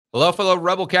Hello, fellow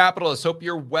rebel capitalists. Hope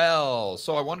you're well.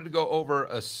 So, I wanted to go over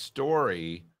a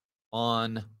story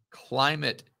on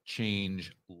climate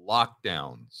change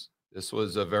lockdowns. This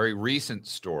was a very recent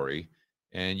story,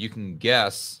 and you can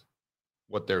guess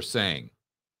what they're saying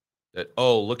that,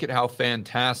 oh, look at how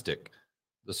fantastic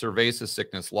the cerveza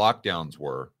sickness lockdowns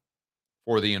were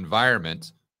for the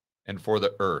environment and for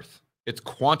the earth. It's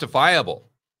quantifiable.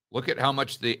 Look at how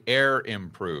much the air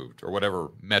improved, or whatever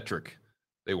metric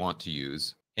they want to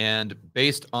use. And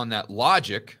based on that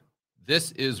logic,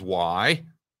 this is why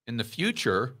in the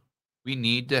future we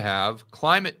need to have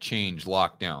climate change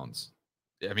lockdowns.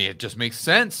 I mean, it just makes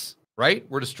sense, right?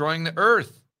 We're destroying the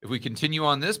earth. If we continue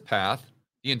on this path,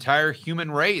 the entire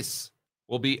human race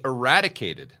will be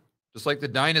eradicated, just like the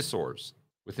dinosaurs,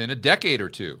 within a decade or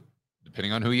two,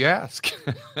 depending on who you ask.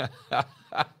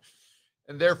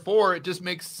 And therefore, it just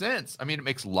makes sense. I mean, it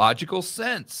makes logical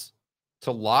sense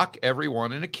to lock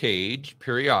everyone in a cage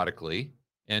periodically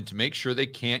and to make sure they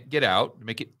can't get out, to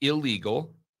make it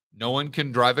illegal. No one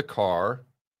can drive a car.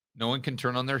 No one can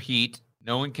turn on their heat.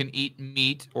 No one can eat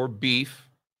meat or beef.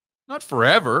 Not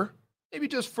forever, maybe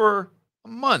just for a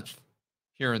month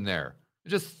here and there.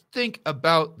 Just think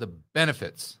about the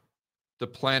benefits to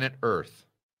planet Earth.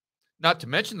 Not to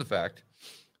mention the fact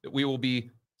that we will be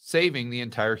saving the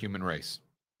entire human race.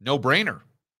 No brainer,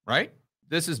 right?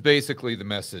 This is basically the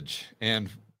message, and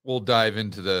we'll dive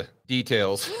into the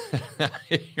details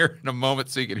here in a moment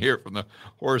so you can hear it from the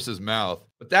horse's mouth.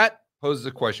 But that poses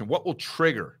a question: what will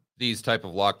trigger these type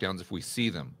of lockdowns if we see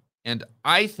them? And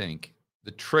I think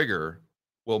the trigger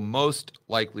will most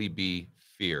likely be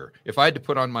fear. If I had to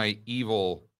put on my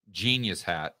evil genius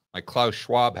hat, my Klaus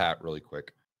Schwab hat really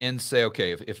quick, and say,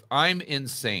 okay, if I'm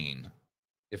insane,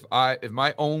 if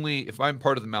I'm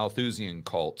part of the Malthusian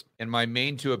cult and my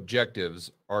main two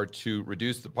objectives are to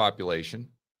reduce the population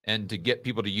and to get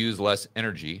people to use less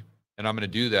energy, and I'm going to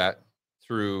do that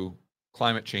through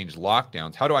climate change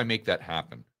lockdowns, how do I make that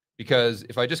happen? Because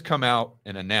if I just come out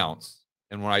and announce,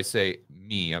 and when I say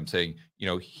me, I'm saying,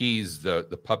 he's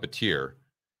the puppeteer,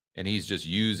 and he's just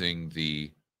using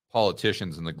the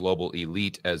politicians and the global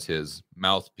elite as his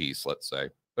mouthpiece, let's say.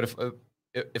 But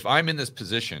if I'm in this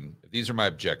position, if these are my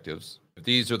objectives, if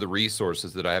these are the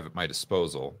resources that I have at my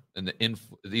disposal, and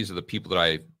these are the people that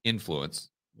I influence,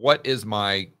 what is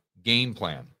my game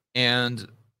plan? And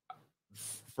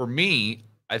for me,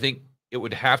 I think it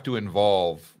would have to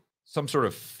involve some sort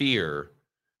of fear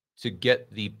to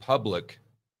get the public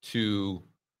to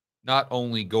not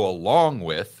only go along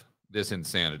with this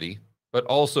insanity, but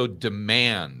also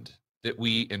demand that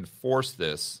we enforce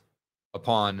this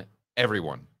upon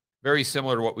everyone. Very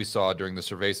similar to what we saw during the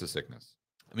cerveza sickness.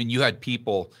 I mean, you had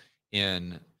people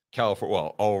in California,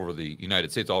 well, all over the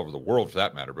United States, all over the world for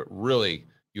that matter, but really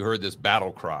you heard this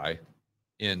battle cry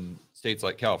in states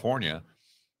like California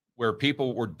where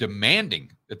people were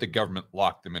demanding that the government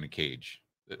lock them in a cage.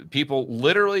 People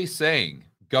literally saying,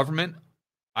 government,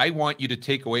 I want you to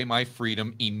take away my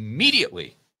freedom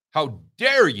immediately. How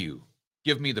dare you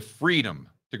give me the freedom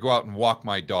to go out and walk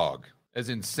my dog? As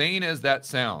insane as that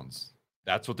sounds,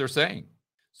 that's what they're saying.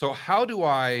 So how do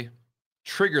I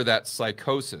trigger that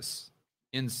psychosis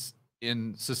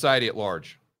in society at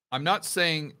large? I'm not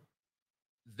saying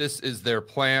this is their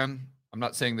plan. I'm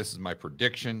not saying this is my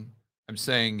prediction. I'm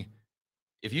saying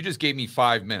if you just gave me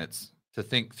 5 minutes to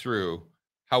think through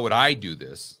how would I do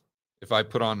this if I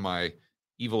put on my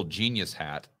evil genius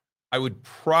hat, I would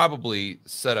probably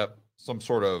set up some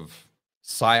sort of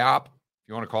psyop, if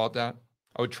you want to call it that.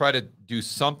 I would try to do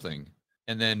something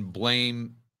and then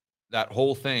blame that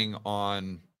whole thing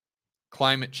on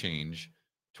climate change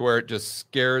to where it just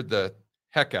scared the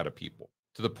heck out of people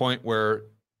to the point where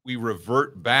we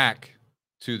revert back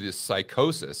to this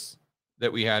psychosis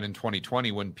that we had in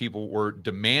 2020 when people were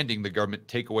demanding the government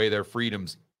take away their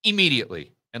freedoms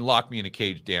immediately and lock me in a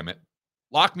cage, damn it.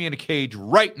 Lock me in a cage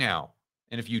right now.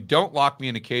 And if you don't lock me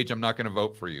in a cage, I'm not going to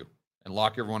vote for you, and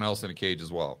lock everyone else in a cage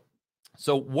as well.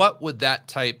 So what would that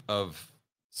type of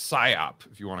psyop,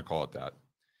 if you want to call it that,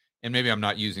 and maybe I'm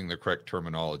not using the correct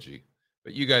terminology,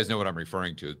 but you guys know what I'm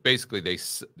referring to. Basically,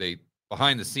 they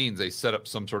behind the scenes, they set up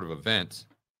some sort of event,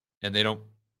 and they don't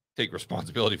take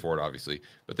responsibility for it, obviously,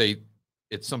 but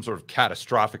it's some sort of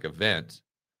catastrophic event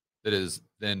that is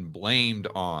then blamed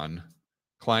on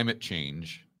climate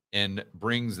change and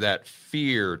brings that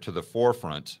fear to the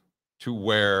forefront to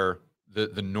where the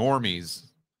normies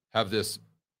have this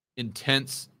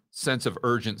intense sense of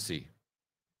urgency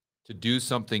to do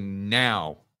something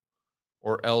now,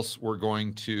 or else we're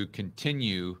going to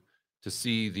continue to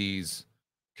see these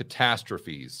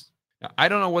catastrophes. Now, I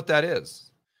don't know what that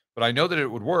is, but I know that it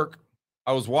would work.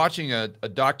 I was watching a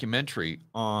documentary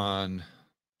on,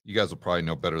 you guys will probably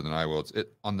know better than I will. It's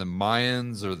on the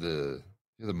Mayans or the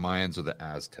Mayans or the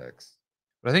Aztecs.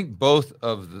 But I think both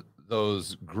of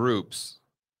those groups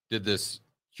did this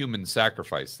human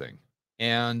sacrifice thing.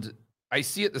 And I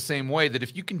see it the same way, that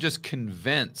if you can just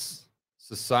convince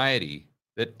society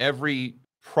that every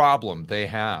problem they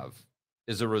have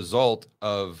is a result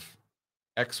of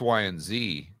X, Y, and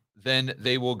Z, then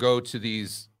they will go to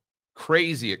these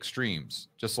crazy extremes,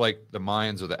 just like the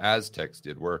Mayans or the Aztecs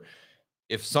did, where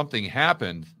if something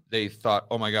happened, they thought,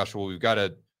 oh my gosh, well, we got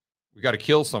to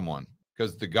kill someone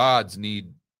because the gods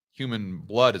need human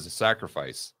blood as a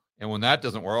sacrifice. And when that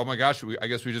doesn't work, oh my gosh, I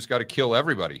guess we just got to kill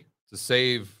everybody to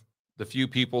save the few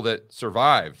people that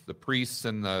survive, the priests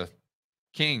and the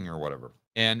king or whatever.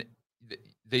 And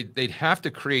they'd have to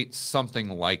create something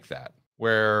like that,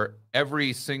 where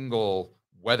every single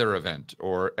weather event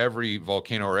or every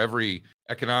volcano or every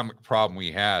economic problem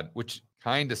we had, which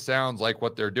kind of sounds like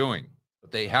what they're doing,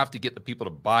 but they have to get the people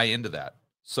to buy into that.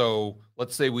 So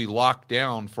let's say we lock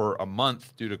down for a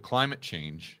month due to climate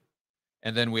change,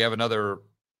 and then we have another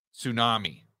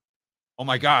tsunami. Oh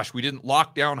my gosh, we didn't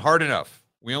lock down hard enough.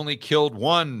 We only killed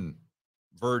one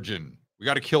virgin. We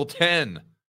got to kill 10.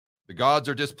 The gods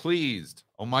are displeased.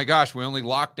 Oh my gosh, we only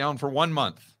locked down for 1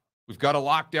 month. We've got to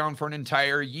lock down for an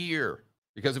entire year,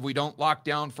 because if we don't lock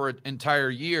down for an entire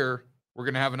year, we're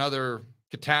going to have another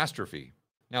catastrophe.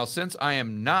 Now, since I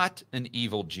am not an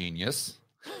evil genius,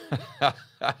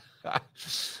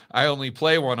 I only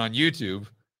play one on YouTube.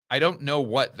 I don't know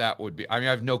what that would be. I mean,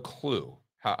 I have no clue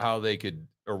how they could,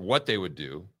 or what they would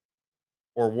do,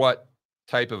 or what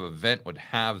type of event would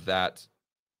have that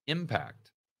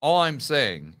impact. All I'm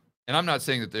saying, and I'm not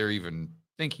saying that they're even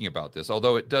thinking about this,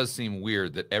 although it does seem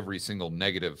weird that every single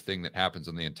negative thing that happens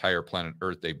on the entire planet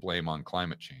Earth, they blame on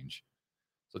climate change.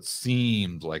 So it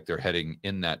seems like they're heading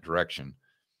in that direction.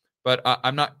 But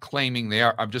I'm not claiming they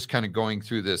are. I'm just kind of going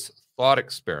through this thought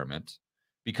experiment,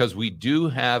 because we do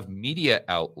have media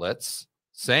outlets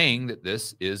saying that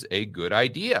this is a good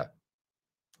idea.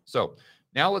 So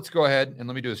now let's go ahead and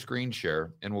let me do a screen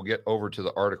share, and we'll get over to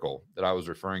the article that I was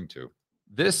referring to.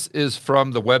 This is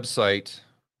from the website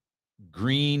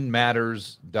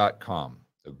greenmatters.com.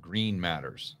 So Green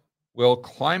Matters. Will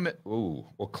climate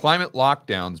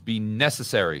lockdowns be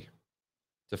necessary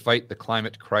to fight the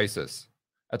climate crisis?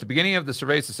 At the beginning of the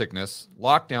cerveza sickness,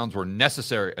 lockdowns were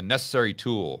a necessary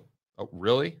tool. Oh,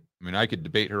 really? I mean, I could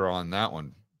debate her on that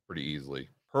one pretty easily.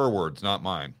 Her words, not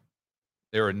mine.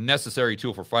 They were a necessary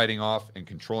tool for fighting off and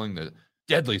controlling the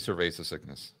deadly cerveza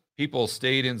sickness. People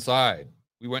stayed inside.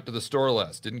 We went to the store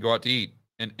less, didn't go out to eat,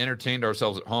 and entertained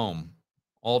ourselves at home,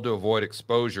 all to avoid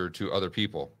exposure to other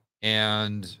people.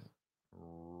 And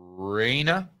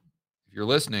Raina, if you're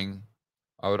listening,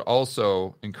 I would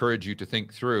also encourage you to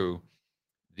think through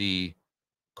the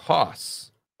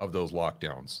costs of those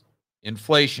lockdowns.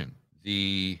 Inflation,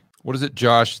 what is it,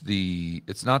 Josh?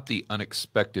 It's not the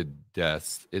unexpected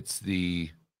deaths, it's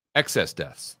the excess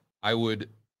deaths. I would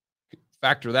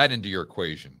factor that into your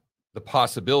equation. The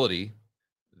possibility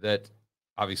that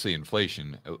obviously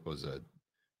inflation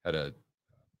had a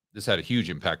huge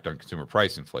impact on consumer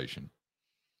price inflation.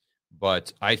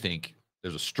 But I think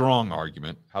there's a strong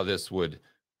argument how this would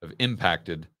have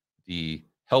impacted the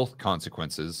health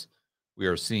consequences we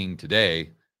are seeing today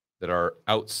that are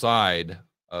outside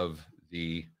of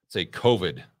the, say,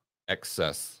 COVID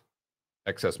excess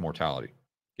mortality.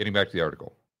 Getting back to the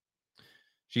article.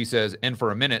 She says, and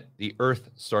for a minute, the Earth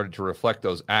started to reflect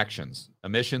those actions.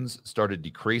 Emissions started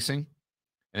decreasing,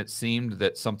 and it seemed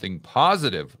that something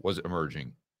positive was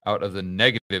emerging out of the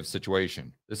negative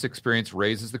situation. This experience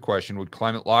raises the question, would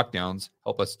climate lockdowns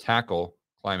help us tackle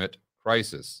climate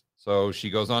crisis? So she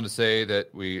goes on to say that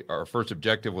our first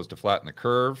objective was to flatten the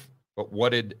curve, but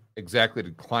what exactly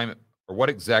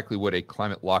would a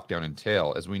climate lockdown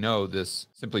entail? As we know, this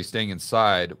simply staying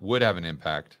inside would have an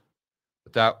impact,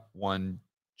 but that one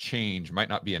change might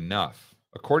not be enough.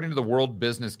 According to the World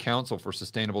Business Council for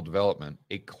Sustainable Development,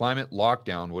 a climate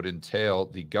lockdown would entail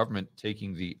the government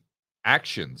taking the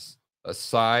actions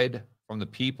aside from the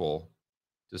people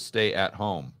to stay at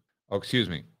home.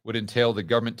 Would entail the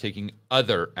government taking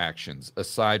other actions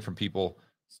aside from people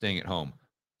staying at home,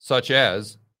 such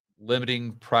as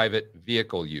limiting private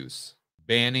vehicle use,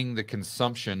 banning the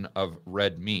consumption of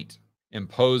red meat,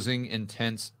 imposing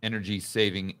intense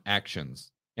energy-saving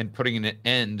actions, and putting an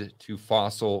end to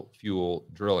fossil fuel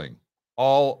drilling.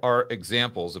 All are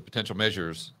examples of potential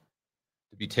measures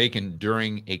to be taken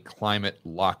during a climate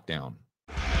lockdown.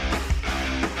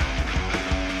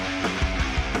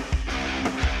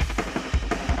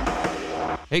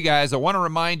 Hey guys, I want to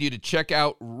remind you to check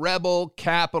out Rebel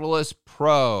Capitalist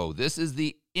Pro. This is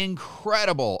the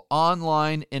incredible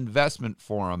online investment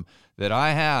forum that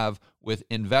I have with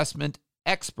investment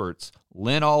experts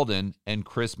Lynn Alden and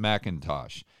Chris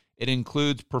McIntosh. It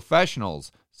includes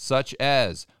professionals such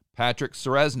as Patrick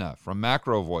Ceresna from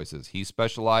Macro Voices. He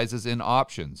specializes in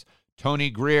options. Tony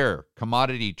Greer,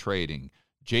 commodity trading.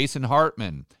 Jason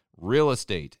Hartman, real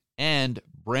estate. And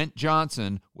Brent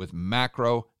Johnson with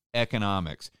macroeconomics.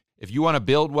 If you want to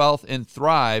build wealth and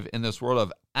thrive in this world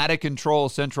of out-of-control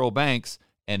central banks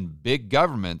and big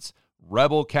governments,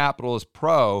 Rebel Capitalist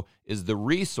Pro is the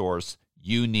resource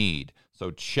you need.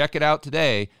 So check it out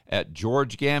today at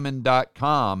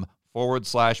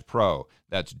georgegammon.com/pro.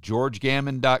 That's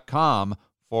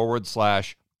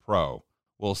georgegammon.com/pro.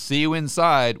 We'll see you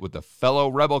inside with the fellow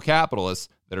Rebel capitalists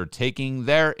that are taking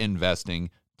their investing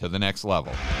to the next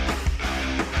level.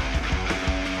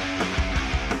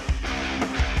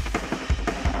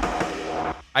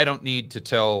 I don't need to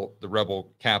tell the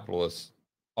Rebel capitalist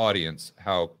audience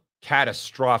how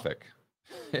catastrophic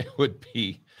it would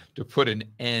be to put an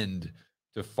end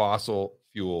to fossil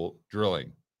fuel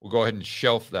drilling. We'll go ahead and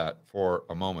shelf that for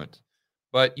a moment.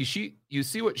 But you see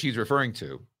what she's referring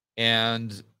to,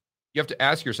 and you have to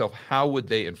ask yourself, how would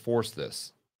they enforce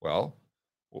this? Well,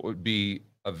 what would be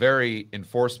a very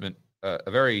efficient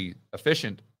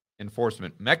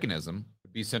enforcement mechanism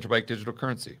would be central bank digital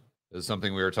currency. This is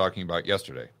something we were talking about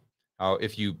yesterday. How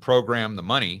if you program the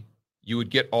money, you would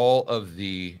get all of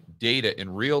the data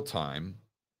in real time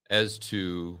as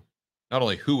to not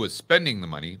only who was spending the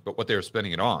money, but what they were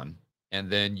spending it on.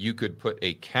 And then you could put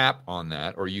a cap on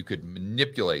that, or you could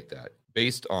manipulate that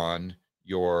based on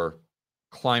your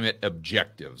climate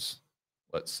objectives,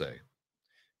 let's say.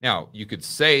 Now, you could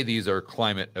say these are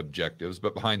climate objectives,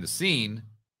 but behind the scene,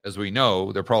 as we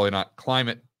know, they're probably not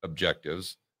climate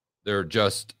objectives. They're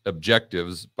just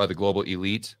objectives by the global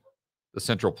elite, the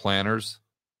central planners,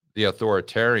 the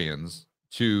authoritarians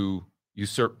to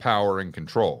usurp power and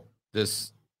control.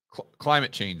 This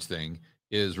climate change thing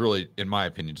is really, in my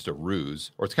opinion, just a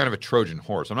ruse, or it's kind of a Trojan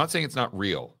horse. I'm not saying it's not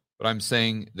real, but I'm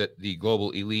saying that the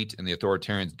global elite and the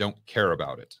authoritarians don't care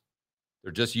about it.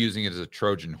 They're just using it as a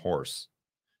Trojan horse.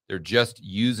 They're just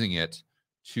using it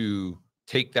to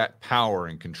take that power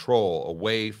and control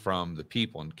away from the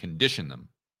people and condition them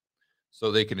so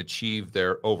they can achieve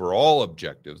their overall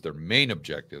objectives, their main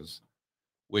objectives,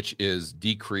 which is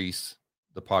decrease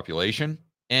the population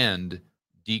and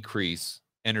decrease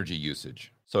energy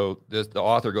usage. So the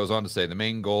author goes on to say the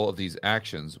main goal of these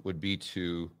actions would be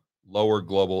to lower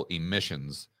global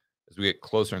emissions as we get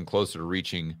closer and closer to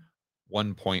reaching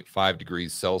 1.5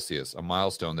 degrees Celsius, a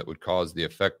milestone that would cause the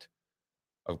effect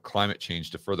of climate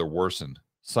change to further worsen.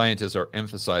 Scientists are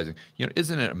emphasizing,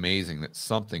 isn't it amazing that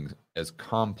something as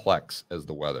complex as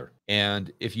the weather,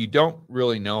 and if you don't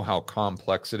really know how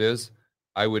complex it is,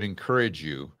 I would encourage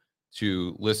you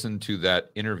to listen to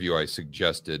that interview I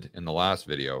suggested in the last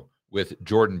video with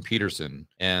Jordan Peterson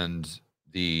and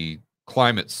the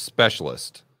climate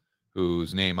specialist,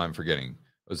 whose name I'm forgetting.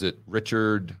 Was it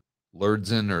Richard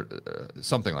Lurdzen or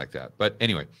something like that? But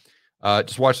anyway,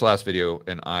 just watch the last video,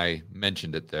 and I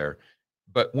mentioned it there.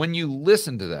 But when you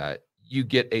listen to that, you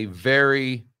get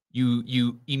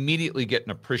you immediately get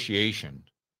an appreciation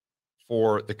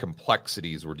for the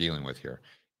complexities we're dealing with here.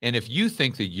 And if you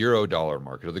think the Eurodollar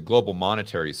market or the global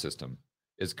monetary system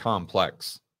is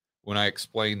complex, when I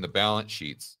explain the balance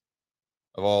sheets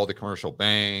of all the commercial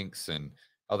banks and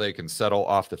how they can settle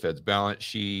off the Fed's balance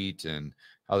sheet and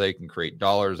how they can create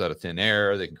dollars out of thin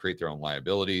air, they can create their own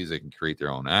liabilities, they can create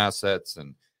their own assets.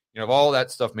 And, if all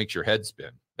that stuff makes your head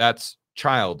spin, that's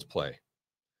child's play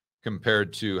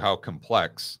compared to how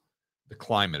complex the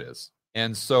climate is.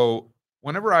 And so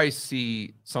whenever I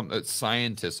see something that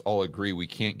scientists all agree we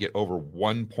can't get over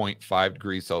 1.5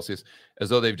 degrees Celsius, as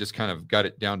though they've just kind of got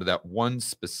it down to that one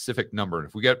specific number. And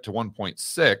if we get to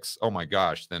 1.6, oh my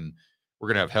gosh, then we're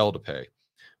going to have hell to pay.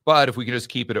 But if we can just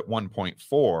keep it at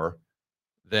 1.4,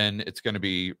 then it's going to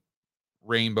be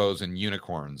rainbows and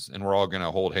unicorns, and we're all going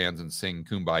to hold hands and sing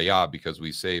Kumbaya because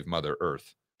we saved Mother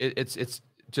Earth. It's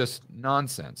just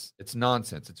nonsense. It's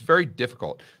nonsense. It's very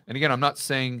difficult. And again, I'm not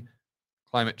saying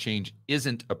climate change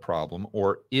isn't a problem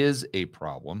or is a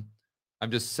problem. I'm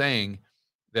just saying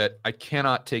that I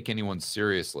cannot take anyone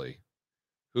seriously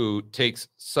who takes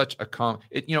such a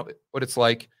what it's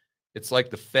like? It's like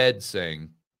the Fed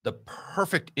saying the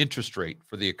perfect interest rate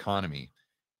for the economy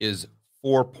is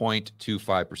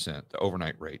 4.25%, the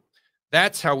overnight rate.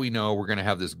 That's how we know we're going to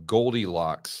have this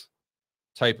Goldilocks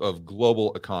type of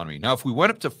global economy. Now, if we went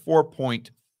up to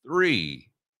 4.3,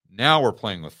 now we're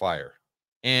playing with fire.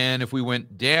 And if we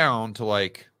went down to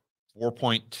like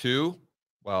 4.2,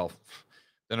 well,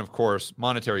 then of course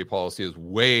monetary policy is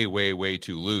way, way, way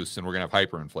too loose, and we're going to have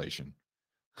hyperinflation.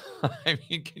 I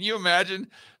mean, can you imagine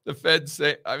the Fed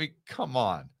say, I mean, come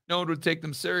on, no one would take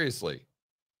them seriously.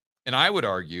 And I would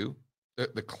argue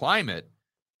that the climate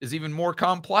is even more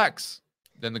complex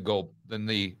than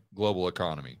the global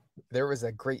economy. There was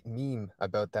a great meme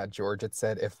about that, George. It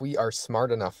said, if we are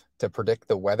smart enough to predict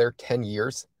the weather 10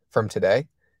 years from today,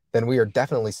 then we are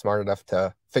definitely smart enough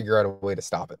to figure out a way to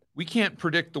stop it. We can't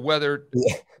predict the weather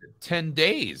 10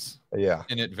 days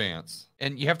in advance.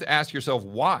 And you have to ask yourself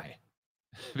why.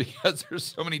 Because there's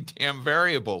so many damn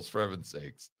variables, for heaven's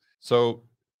sakes. So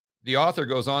the author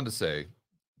goes on to say,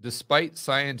 despite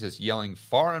scientists yelling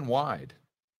far and wide,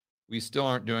 we still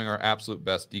aren't doing our absolute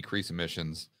best to decrease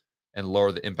emissions and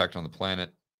lower the impact on the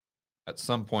planet. At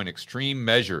some point, extreme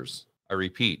measures, I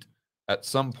repeat, at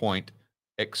some point,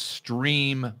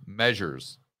 extreme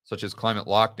measures, such as climate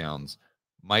lockdowns,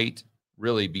 might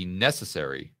really be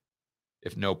necessary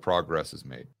if no progress is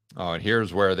made. Oh, and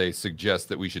here's where they suggest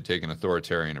that we should take an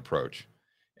authoritarian approach.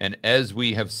 And as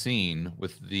we have seen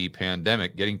with the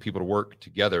pandemic, getting people to work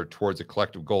together towards a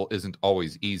collective goal isn't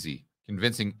always easy.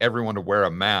 Convincing everyone to wear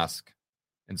a mask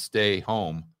and stay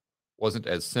home wasn't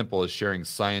as simple as sharing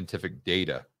scientific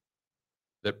data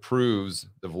that proves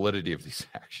the validity of these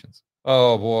actions.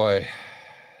 Oh boy,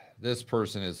 this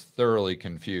person is thoroughly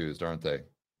confused, aren't they?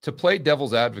 To play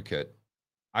devil's advocate,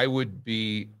 I would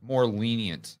be more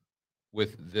lenient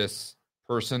with this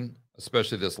person,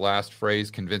 especially this last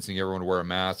phrase, convincing everyone to wear a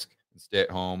mask and stay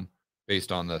at home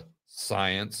based on the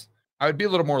science. I would be a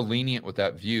little more lenient with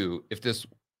that view if this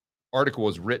article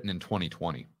was written in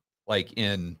 2020, like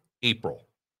in April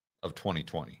of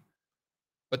 2020.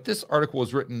 But this article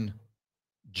was written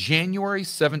January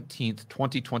 17th,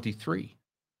 2023,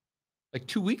 like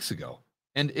 2 weeks ago.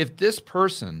 And if this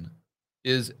person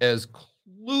is as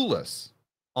clueless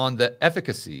on the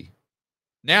efficacy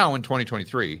now in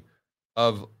 2023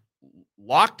 of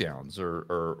lockdowns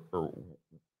or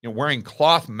wearing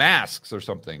cloth masks or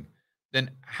something,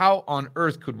 then how on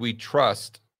earth could we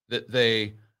trust that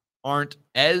they aren't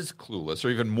as clueless or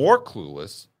even more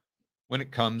clueless when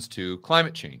it comes to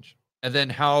climate change? And then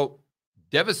how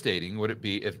devastating would it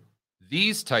be if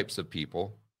these types of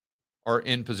people are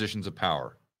in positions of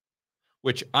power,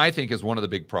 which I think is one of the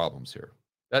big problems here.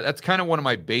 That's kind of one of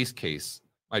my base cases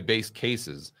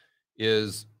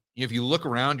is if you look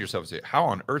around yourself and say, how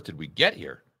on earth did we get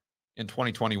here in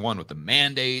 2021 with the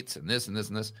mandates and this and this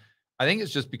and this? I think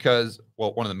it's just because,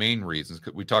 well, one of the main reasons,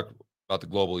 because we talked about the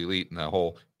global elite and the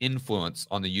whole influence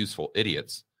on the useful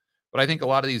idiots. But I think a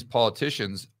lot of these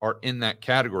politicians are in that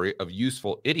category of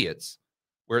useful idiots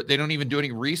where they don't even do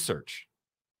any research.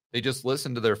 They just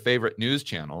listen to their favorite news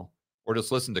channel or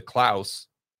just listen to Klaus,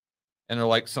 and they're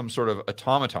like some sort of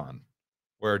automaton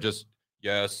where just,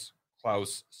 yes,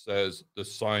 Klaus says the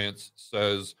science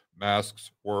says masks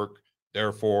work,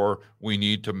 therefore we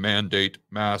need to mandate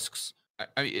masks.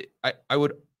 I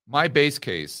would, my base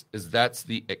case is that's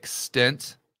the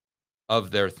extent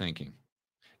of their thinking.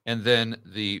 And then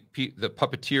the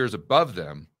puppeteers above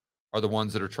them are the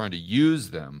ones that are trying to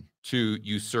use them to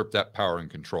usurp that power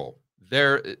and control.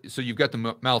 So you've got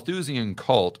the Malthusian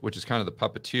cult, which is kind of the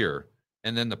puppeteer,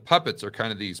 and then the puppets are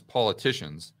kind of these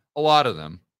politicians. A lot of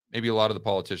them, maybe a lot of the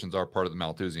politicians are part of the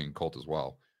Malthusian cult as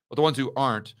well. But the ones who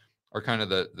aren't are kind of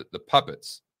the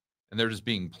puppets, and they're just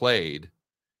being played,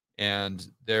 and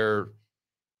they're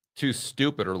too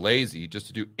stupid or lazy just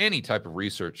to do any type of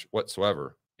research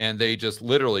whatsoever. And they just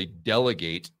literally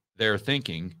delegate their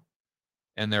thinking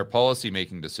and their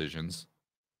policy-making decisions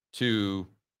to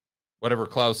whatever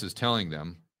Klaus is telling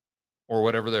them or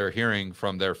whatever they're hearing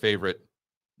from their favorite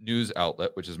news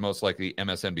outlet, which is most likely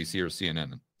MSNBC or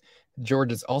CNN.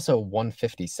 George, it's also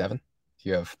 1:57.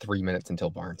 You have 3 minutes until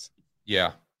Barnes.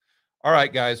 Yeah. All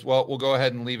right, guys. Well, we'll go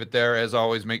ahead and leave it there. As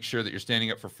always, make sure that you're standing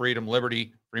up for freedom,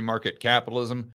 liberty, free market capitalism.